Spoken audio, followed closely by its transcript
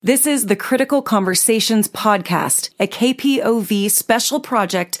This is the Critical Conversations podcast, a KPOV special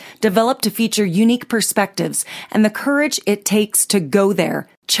project developed to feature unique perspectives and the courage it takes to go there,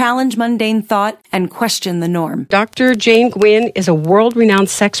 challenge mundane thought, and question the norm. Dr. Jane Gwynn is a world-renowned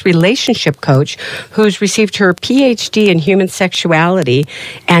sex relationship coach who's received her PhD in human sexuality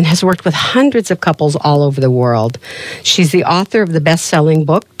and has worked with hundreds of couples all over the world. She's the author of the best-selling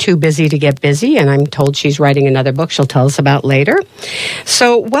book, Too Busy to Get Busy, and I'm told she's writing another book she'll tell us about later.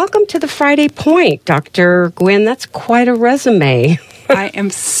 So welcome to the Friday Point, Dr. Gwynn. That's quite a resume. I am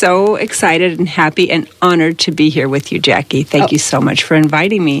so excited and happy and honored to be here with you, Jackie. Thank you so much for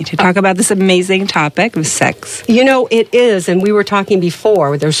inviting me to talk about this amazing topic of sex. You know, it is, and we were talking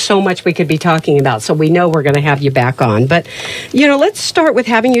before, there's so much we could be talking about, so we know we're going to have you back on. But, you know, let's start with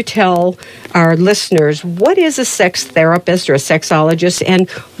having you tell our listeners, what is a sex therapist or a sexologist, and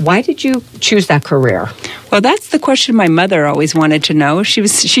why did you choose that career? Well, that's the question my mother always wanted to know. She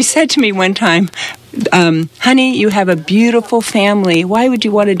said to me one time, honey, you have a beautiful family. Why would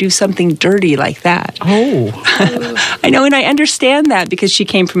you want to do something dirty like that? Oh. I know, and I understand that because she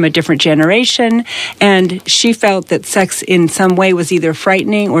came from a different generation, and she felt that sex in some way was either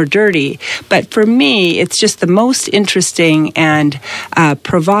frightening or dirty. But for me, it's just the most interesting and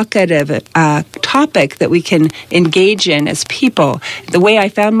provocative topic that we can engage in as people. The way I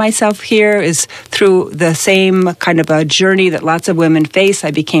found myself here is through the same kind of a journey that lots of women face.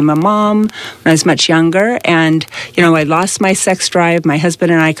 I became a mom when I was much younger, and I lost my sex drive. My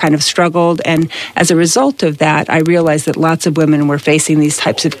husband and I kind of struggled, and as a result of that, I realized that lots of women were facing these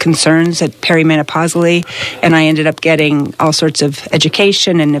types of concerns at perimenopausally, and I ended up getting all sorts of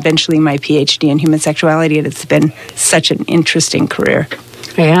education and eventually my PhD in human sexuality, and it's been such an interesting career.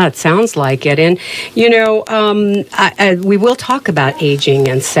 Yeah, it sounds like it. And, we will talk about aging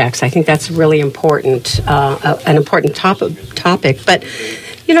and sex. I think that's really important, an important topic. But,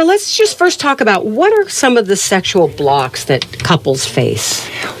 let's just first talk about what are some of the sexual blocks that couples face?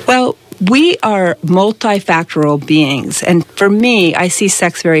 Well, we are multifactorial beings, and for me, I see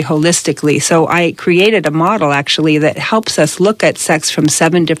sex very holistically. So I created a model, actually, that helps us look at sex from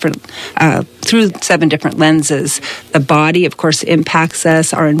through seven different lenses. The body, of course, impacts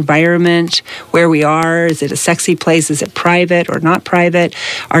us, our environment, where we are. Is it a sexy place? Is it private or not private?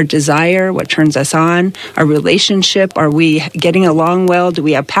 Our desire, what turns us on? Our relationship, are we getting along well? Do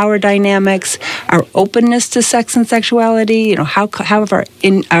we have power dynamics? Our openness to sex and sexuality, how have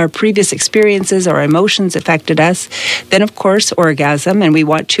our previous experiences or emotions affected us? Then, of course, orgasm, and we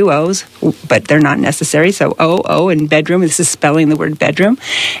want two O's, but they're not necessary. So O, and bedroom, this is spelling the word bedroom.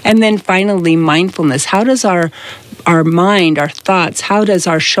 And then finally, mindfulness. How does our mind, our thoughts, how does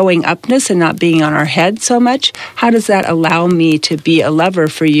our showing upness and not being on our head so much, how does that allow me to be a lover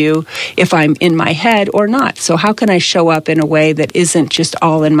for you if I'm in my head or not? So how can I show up in a way that isn't just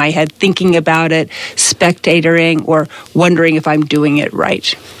all in my head, thinking about it, spectatoring, or wondering if I'm doing it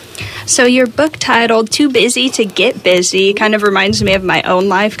right? So your book titled Too Busy to Get Busy kind of reminds me of my own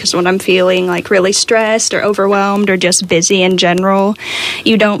life, because when I'm feeling like really stressed or overwhelmed or just busy in general,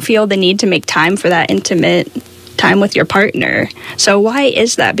 you don't feel the need to make time for that intimate time with your partner. So why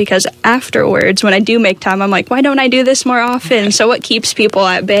is that? Because afterwards, when I do make time, I'm like, why don't I do this more often? So what keeps people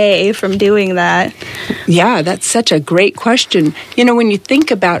at bay from doing that? Yeah, that's such a great question. When you think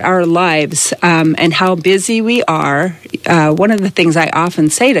about our lives and how busy we are, one of the things I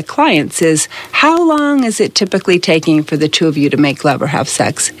often say to clients is, how long is it typically taking for the two of you to make love or have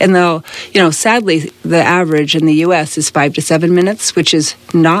sex? And though, sadly, the average in the U.S. is 5 to 7 minutes, which is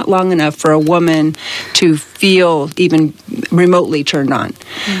not long enough for a woman to feel even remotely turned on.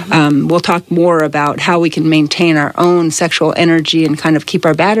 Mm-hmm. We'll talk more about how we can maintain our own sexual energy and kind of keep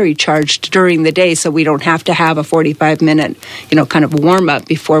our battery charged during the day so we don't have to have a 45-minute, kind of warm-up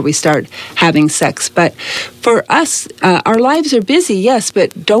before we start having sex. But for us, our lives are busy, yes,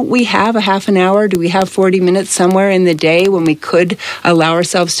 but don't we have a half an hour? Do we have 40 minutes somewhere in the day when we could allow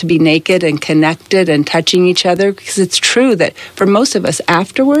ourselves to be naked and connected and touching each other? Because it's true that for most of us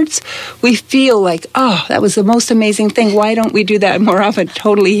afterwards, we feel like, oh, that was the most amazing thing. Why don't we do that more often?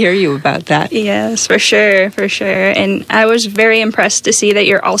 Totally hear you about that. Yes, for sure. And I was very impressed to see that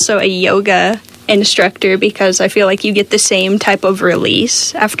you're also a yoga instructor, because I feel like you get the same type of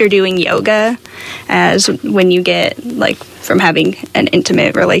release after doing yoga as when you get like from having an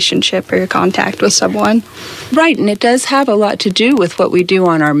intimate relationship or contact with someone. Right, and it does have a lot to do with what we do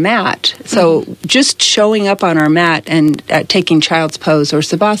on our mat. So just showing up on our mat and taking child's pose or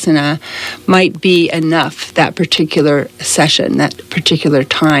savasana might be enough that particular session, that particular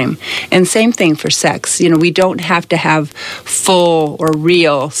time. And same thing for sex. We don't have to have full or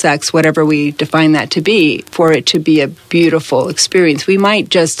real sex, whatever we define that to be, for it to be a beautiful experience. We might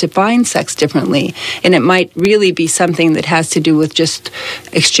just define sex differently, and it might really be something that has to do with just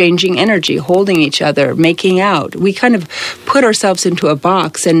exchanging energy, holding each other, making out. We kind of put ourselves into a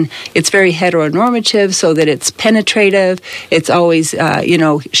box, and it's very heteronormative so that it's penetrative. It's always,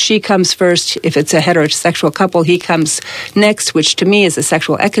 she comes first. If it's a heterosexual couple, he comes next, which to me is a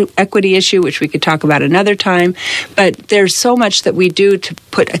sexual equity issue, which we could talk about another time. But there's so much that we do to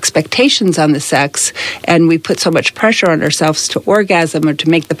put expectations on the sex, and we put so much pressure on ourselves to orgasm or to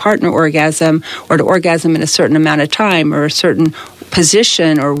make the partner orgasm or to orgasm in a certain amount of time or a certain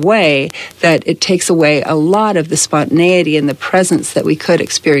position or way, that it takes away a lot of the spontaneity and the presence that we could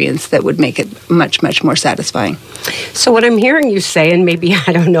experience that would make it much, much more satisfying. So what I'm hearing you say, and maybe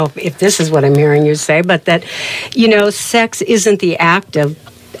I don't know if this is what I'm hearing you say, but that, sex isn't the act of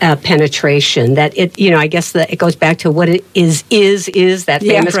penetration, that it, I guess that it goes back to what it is that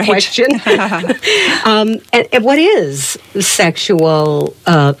famous question. And what is sexual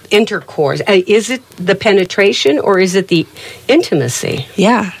intercourse? Is it the penetration or is it the intimacy?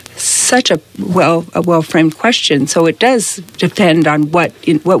 Yeah. Such a well-framed question. So it does depend on what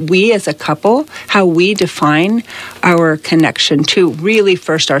we as a couple, how we define our connection to really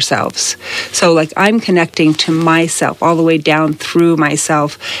first ourselves. So like I'm connecting to myself all the way down through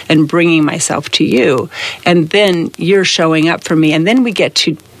myself and bringing myself to you. And then you're showing up for me. And then we get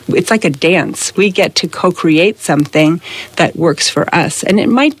to it's like a dance. We get to co-create something that works for us. And it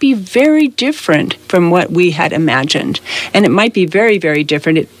might be very different from what we had imagined. And it might be very, very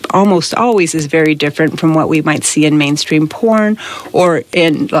different. It almost always is very different from what we might see in mainstream porn or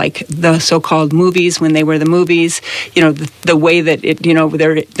in like the so-called movies when they were the movies. The way that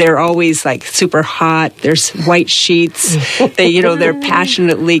it, they're always like super hot. There's white sheets. They're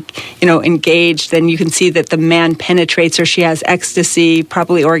passionately, engaged. Then you can see that the man penetrates her. She has ecstasy,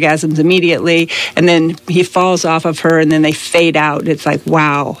 probably orgasms immediately, and then he falls off of her, and then they fade out. It's like,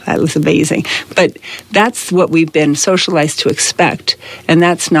 wow, that was amazing. But that's what we've been socialized to expect, and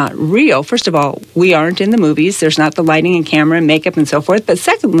that's not real. First of all, we aren't in the movies. There's not the lighting and camera and makeup and so forth. But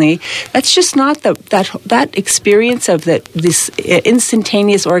secondly, that's just not that experience of this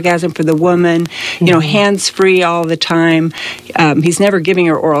instantaneous orgasm for the woman, hands free all the time. He's never giving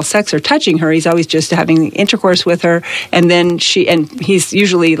her oral sex or touching her. He's always just having intercourse with her, and then he's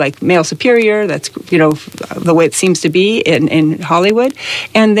usually like male superior. That's the way it seems to be in Hollywood.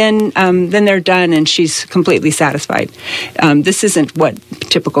 And then they're done, and she's completely satisfied. This isn't what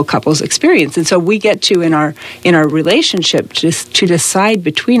typical couples experience, and so we get to in our relationship just to decide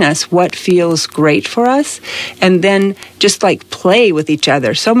between us what feels great for us, and then just like play with each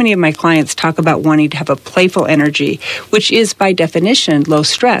other. So many of my clients talk about wanting to have a playful energy, which is by definition low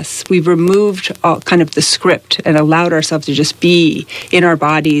stress. We've removed all kind of the script and allowed ourselves to just be in our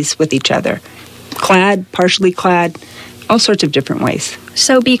bodies with each other, clad, partially clad, all sorts of different ways.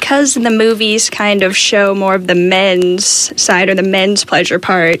 So because the movies kind of show more of the men's side or the men's pleasure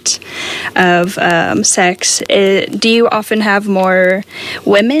part of sex, do you often have more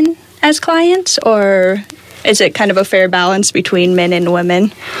women as clients, or is it kind of a fair balance between men and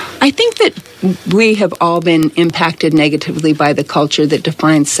women? I think that we have all been impacted negatively by the culture that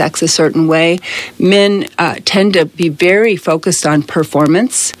defines sex a certain way. Men tend to be very focused on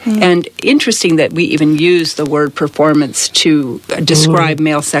performance, and interesting that we even use the word performance to describe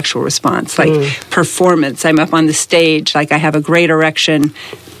male sexual response. Like performance, I'm up on the stage, like I have a great erection,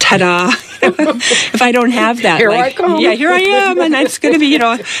 ta-da. If I don't have that, here I come. Yeah, here I am, and it's going to be,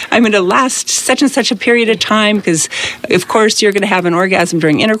 I'm going to last such and such a period of time, because, of course, you're going to have an orgasm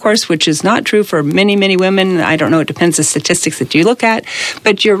during intercourse, which is not true for many, many women. I don't know, it depends on the statistics that you look at,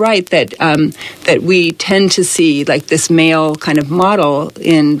 but you're right that that we tend to see like this male kind of model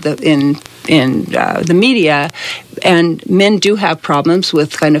in the media, and men do have problems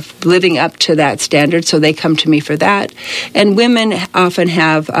with kind of living up to that standard, so they come to me for that. And women often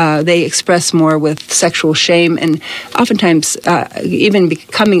have, they express more with sexual shame and oftentimes even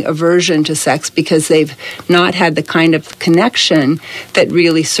becoming aversion to sex because they've not had the kind of connection that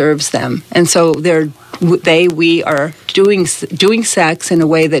really serves them. And so we are doing sex in a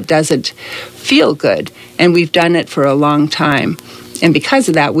way that doesn't feel good, and we've done it for a long time. And because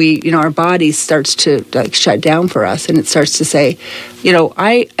of that, our body starts to like shut down for us, and it starts to say,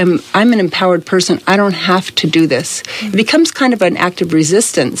 I'm an empowered person. I don't have to do this. It becomes kind of an act of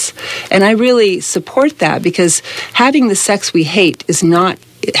resistance. And I really support that, because having the sex we hate is not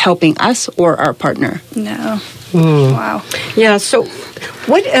helping us or our partner. No. Wow. Yeah, so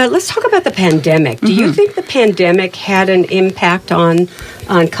let's talk about the pandemic. Do you think the pandemic had an impact on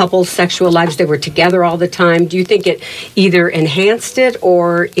couples' sexual lives? They were together all the time. Do you think it either enhanced it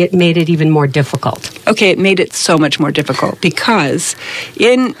or it made it even more difficult? Okay, it made it so much more difficult, because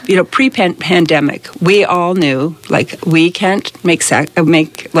in pre-pandemic, we all knew like we can't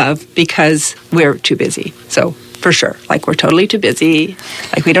make love because we're too busy. So for sure, like we're totally too busy,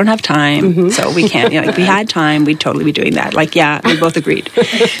 like we don't have time, so we can't. If we had time, we'd totally be doing that. Like, yeah, we both agreed.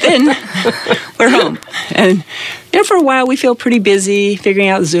 Then we're home, and for a while we feel pretty busy figuring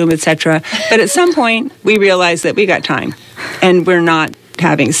out Zoom, etc. But at some point we realize that we got time, and we're not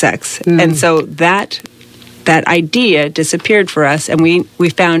having sex, and so that idea disappeared for us, and we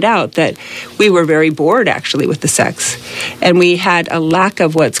found out that we were very bored actually with the sex, and we had a lack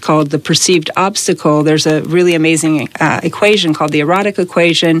of what's called the perceived obstacle. There's a really amazing equation called the erotic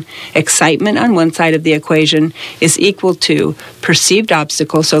equation. Excitement on one side of the equation is equal to perceived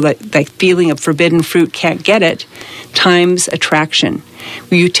obstacle, so that feeling of forbidden fruit, can't get it, times attraction.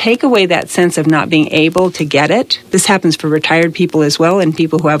 When you take away that sense of not being able to get it, this happens for retired people as well, and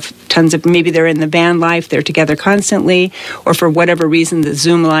people who have tons of, maybe they're in the van life, they're together constantly, or for whatever reason, the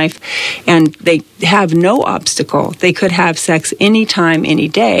Zoom life, and they have no obstacle. They could have sex anytime, any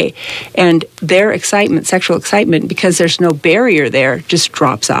day, and their excitement, sexual excitement, because there's no barrier there, just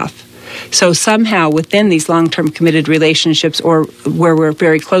drops off. So somehow within these long-term committed relationships, or where we're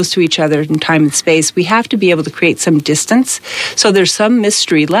very close to each other in time and space, we have to be able to create some distance. So there's some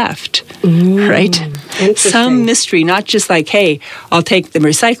mystery left, right? Some mystery, not just like, hey, I'll take the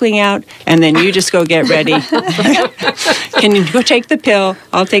recycling out and then you just go get ready. Can you go take the pill?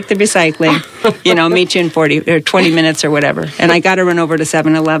 I'll take the recycling. Meet you in 40 or 20 minutes or whatever. And I got to run over to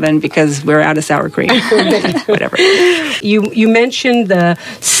 7-Eleven because we're out of sour cream. Whatever. You mentioned the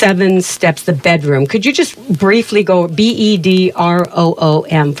 7 steps, the bedroom. Could you just briefly go BEDROOM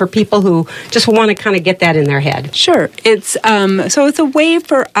for people who just want to kind of get that in their head? Sure. It's so it's a way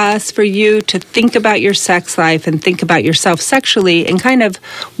for you to think about your sex life and think about yourself sexually and kind of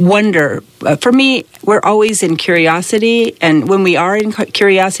wonder. For me, we're always in curiosity, and when we are in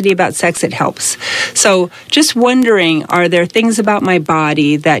curiosity about sex, it helps. So just wondering, are there things about my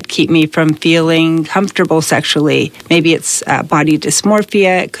body that keep me from feeling comfortable sexually? Maybe it's body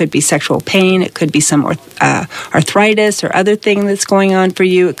dysmorphia, it could be sexual pain, it could be some arthritis or other thing that's going on for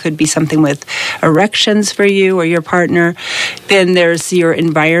you, it could be something with erections for you or your partner. Then there's your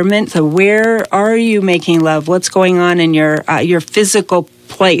environment. So where are you making love? What's going on in your physical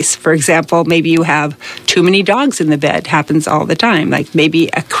place? For example, maybe you have too many dogs in the bed. Happens all the time. Like maybe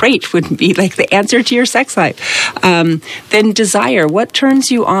a crate would be like the answer to your sex life. Then desire. What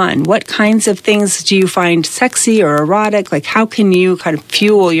turns you on? What kinds of things do you find sexy or erotic? Like how can you kind of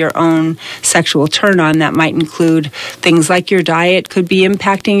fuel your own sexual turn on? That might include things like your diet could be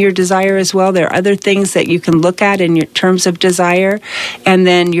impacting your desire as well. There are other things that you can look at in your terms of desire. And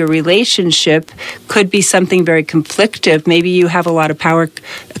then your relationship could be something very conflictive. Maybe you have a lot of power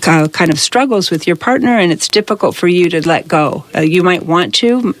kind of struggles with your partner, and it's difficult for you to let go. You might want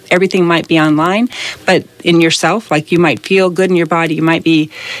to. Everything might be online, but in yourself, like you might feel good in your body. You might be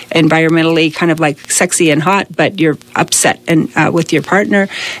environmentally kind of like sexy and hot, but you're upset and with your partner.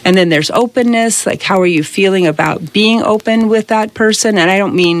 And then there's openness. Like how are you feeling about being open with that person? And I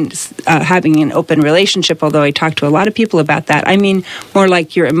don't mean having an open relationship, although I talk to a lot of people about that. I mean more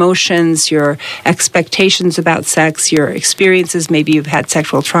like your emotions, your expectations about sex, your experiences. Maybe you've had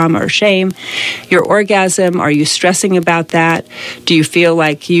sexual trauma or shame. Your orgasm, are you stressing about that? Do you feel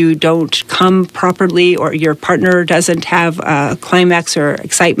like you don't come properly, or your partner doesn't have a climax or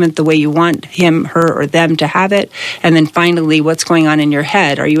excitement the way you want him, her, or them to have it? And then finally, what's going on in your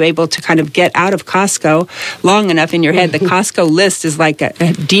head? Are you able to kind of get out of Costco long enough in your head? The Costco list is like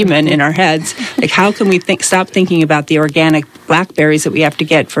a demon in our heads. Like how can we stop thinking about the organic blackberries that we have to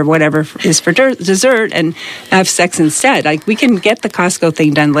get for whatever is for dessert and have sex instead? Like we can get the Costco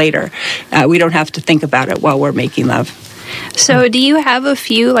thing done later. We don't have to think about it while we're making love. So do you have a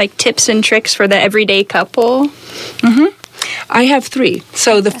few like tips and tricks for the everyday couple? I have 3.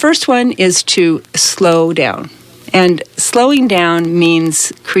 So the first one is to slow down. And slowing down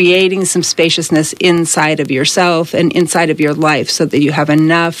means creating some spaciousness inside of yourself and inside of your life so that you have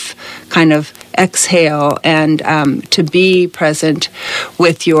enough kind of exhale and to be present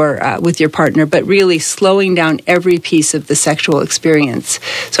with your partner, but really slowing down every piece of the sexual experience.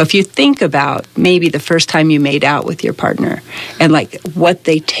 So if you think about maybe the first time you made out with your partner and like what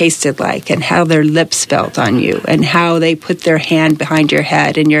they tasted like and how their lips felt on you and how they put their hand behind your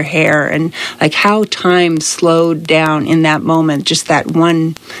head and your hair and like how time slowed down in that moment, just that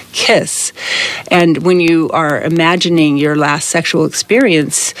one kiss. And when you are imagining your last sexual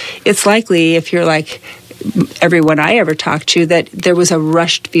experience, it's likely, if you're like everyone I ever talked to, that there was a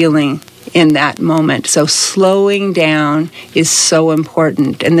rushed feeling in that moment. So slowing down is so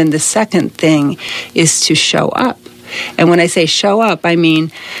important. And then the second thing is to show up. And when I say show up, I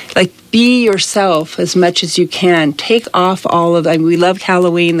mean like be yourself as much as you can. Take off all of, I mean, we love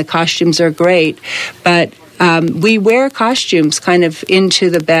Halloween, the costumes are great, but we wear costumes kind of into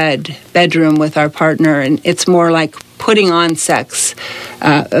the bedroom with our partner, and it's more like putting on sex,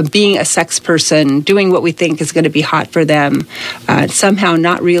 being a sex person, doing what we think is going to be hot for them, somehow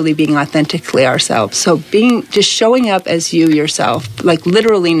not really being authentically ourselves. So just showing up as you yourself, like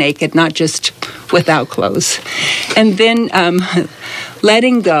literally naked, not just without clothes. And then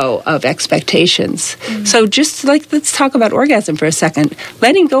letting go of expectations. So just like, let's talk about orgasm for a second.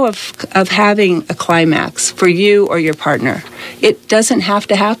 Letting go of having a climax for you or your partner. It doesn't have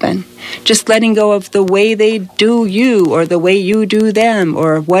to happen. Just letting go of the way they do you or the way you do them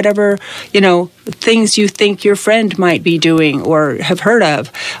or whatever, things you think your friend might be doing or have heard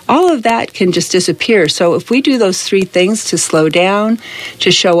of. All of that can just disappear. So if we do those three things, to slow down,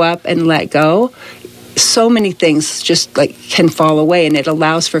 to show up and let go, so many things just like can fall away, and it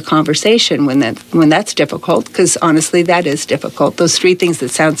allows for conversation when that's difficult, because honestly that is difficult. Those three things that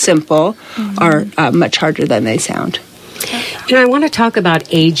sound simple are much harder than they sound. I want to talk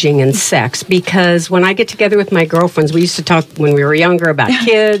about aging and sex, because when I get together with my girlfriends, we used to talk when we were younger about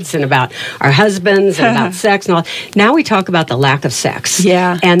kids and about our husbands and about sex and all. Now we talk about the lack of sex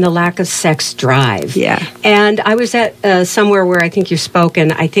and the lack of sex drive. Yeah. And I was at somewhere where I think you spoke,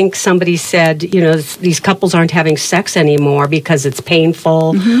 and I think somebody said, these couples aren't having sex anymore because it's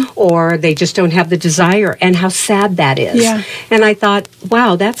painful or they just don't have the desire, and how sad that is. Yeah. And I thought,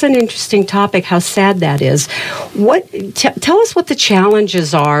 wow, that's an interesting topic, how sad that is. Tell us what the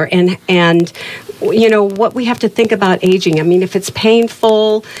challenges are and what we have to think about aging. I mean, if it's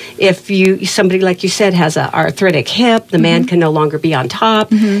painful, if somebody like you said has an arthritic hip, the man can no longer be on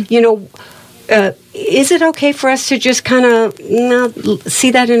top. Is it okay for us to just kind of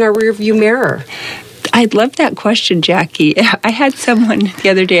see that in our rearview mirror? I love that question, Jackie. I had someone the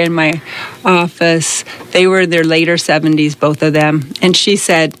other day in my office. They were in their later 70s, both of them, and she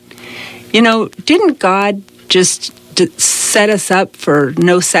said, didn't God just set us up for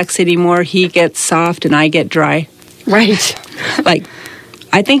no sex anymore? He gets soft and I get dry. Right. Like,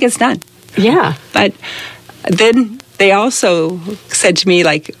 I think it's done. Yeah. But then they also said to me,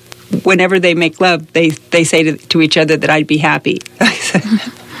 like, whenever they make love, they say to each other that I'd be happy.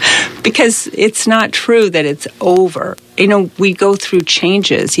 Because it's not true that it's over. We go through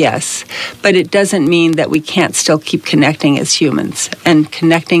changes, yes, but it doesn't mean that we can't still keep connecting as humans and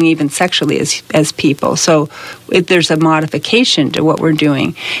connecting even sexually as people. So there's a modification to what we're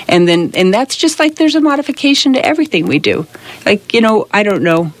doing. And that's just like there's a modification to everything we do. Like, I don't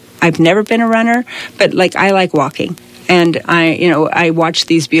know. I've never been a runner, but like I like walking. And I watch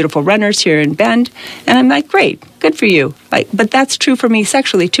these beautiful runners here in Bend, and I'm like, great, good for you. But that's true for me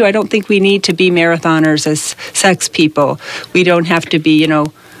sexually too. I don't think we need to be marathoners as sex people. We don't have to be,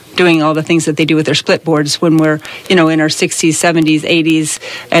 doing all the things that they do with their split boards when we're, in our 60s, 70s, 80s,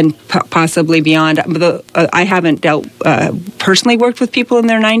 and possibly beyond. I haven't personally worked with people in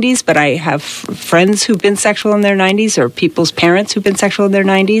their 90s, but I have friends who've been sexual in their 90s, or people's parents who've been sexual in their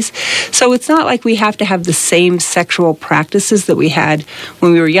 90s. So it's not like we have to have the same sexual practices that we had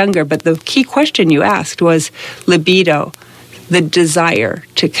when we were younger. But the key question you asked was libido, the desire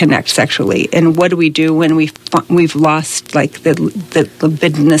to connect sexually, and what do we do when we've lost like the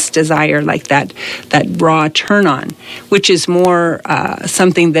libidinous desire, like that raw turn on, which is more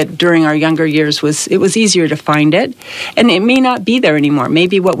something that during our younger years was easier to find it, and it may not be there anymore.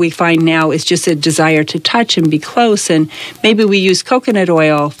 Maybe what we find now is just a desire to touch and be close, and maybe we use coconut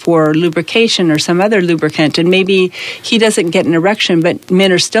oil for lubrication or some other lubricant, and maybe he doesn't get an erection, but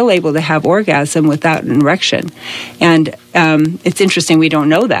men are still able to have orgasm without an erection, and it's interesting we don't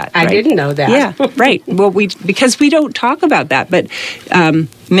know that. I didn't know that. Yeah, right. Well, because we don't talk about that, but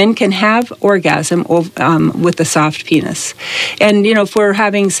men can have orgasm with a soft penis. And, if we're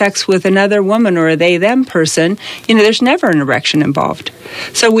having sex with another woman or a they-them person, there's never an erection involved.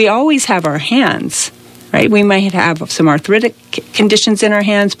 So we always have our hands right? We might have some arthritic conditions in our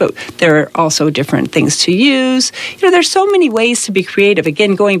hands, but there are also different things to use. There's so many ways to be creative.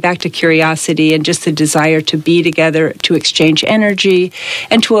 Again, going back to curiosity and just the desire to be together, to exchange energy,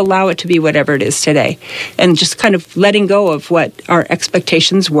 and to allow it to be whatever it is today. And just kind of letting go of what our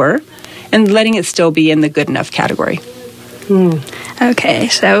expectations were and letting it still be in the good enough category. Okay,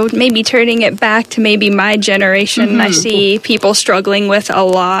 so maybe turning it back to maybe my generation, I see people struggling with a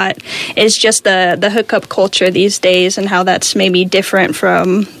lot is just the hookup culture these days and how that's maybe different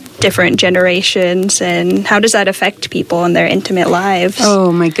from different generations, and how does that affect people in their intimate lives?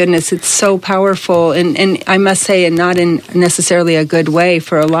 Oh my goodness, it's so powerful, and I must say, and not in necessarily a good way,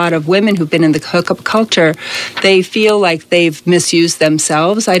 for a lot of women who've been in the hookup culture, they feel like they've misused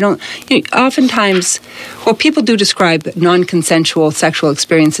themselves. Oftentimes, people do describe non-consensual sexual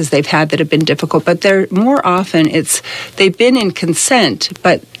experiences they've had that have been difficult, but they're more often they've been in consent,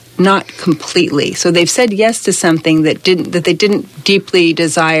 but not completely. So they've said yes to something that they didn't deeply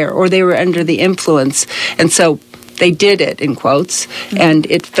desire, or they were under the influence, and so they did it, in quotes, and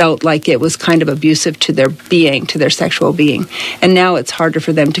it felt like it was kind of abusive to their being, to their sexual being. And now it's harder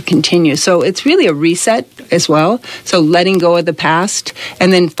for them to continue. So it's really a reset as well. So letting go of the past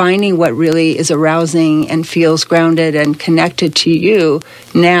and then finding what really is arousing and feels grounded and connected to you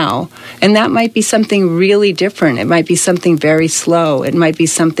now. And that might be something really different. It might be something very slow. It might be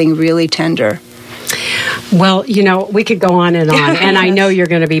something really tender. Well, we could go on, and I know you're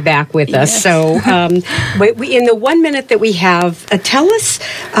going to be back with us. So in the 1 minute that we have, tell us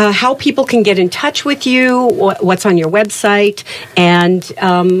how people can get in touch with you, what's on your website, and,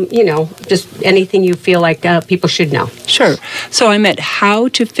 just anything you feel like people should know. Sure. So I'm at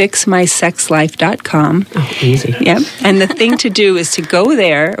howtofixmysexlife.com. Oh, easy. Yeah. And the thing to do is to go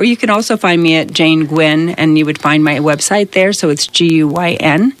there, or you can also find me at Jane Gwynn, and you would find my website there. So it's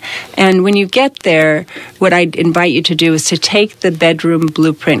GUYN. And when you get there, what I'd invite you to do is to take the Bedroom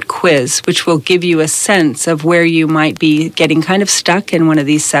Blueprint quiz, which will give you a sense of where you might be getting kind of stuck in one of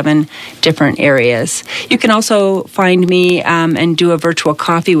these 7 different areas. You can also find me and do a virtual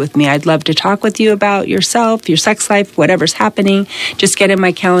coffee with me. I'd love to talk with you about yourself, your sex life, whatever's happening. Just get in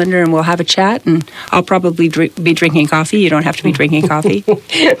my calendar and we'll have a chat, and I'll probably be drinking coffee. You don't have to be drinking coffee.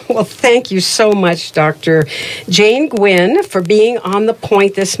 Well, thank you so much, Dr. Jane Gwynn, for being on The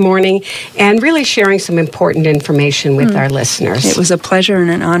Point this morning and really sharing some important information with our listeners. It was a pleasure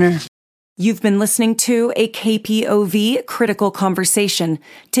and an honor. You've been listening to a KPOV Critical Conversation.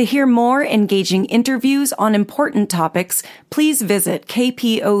 To hear more engaging interviews on important topics, please visit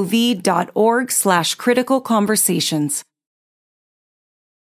kpov.org/criticalconversations.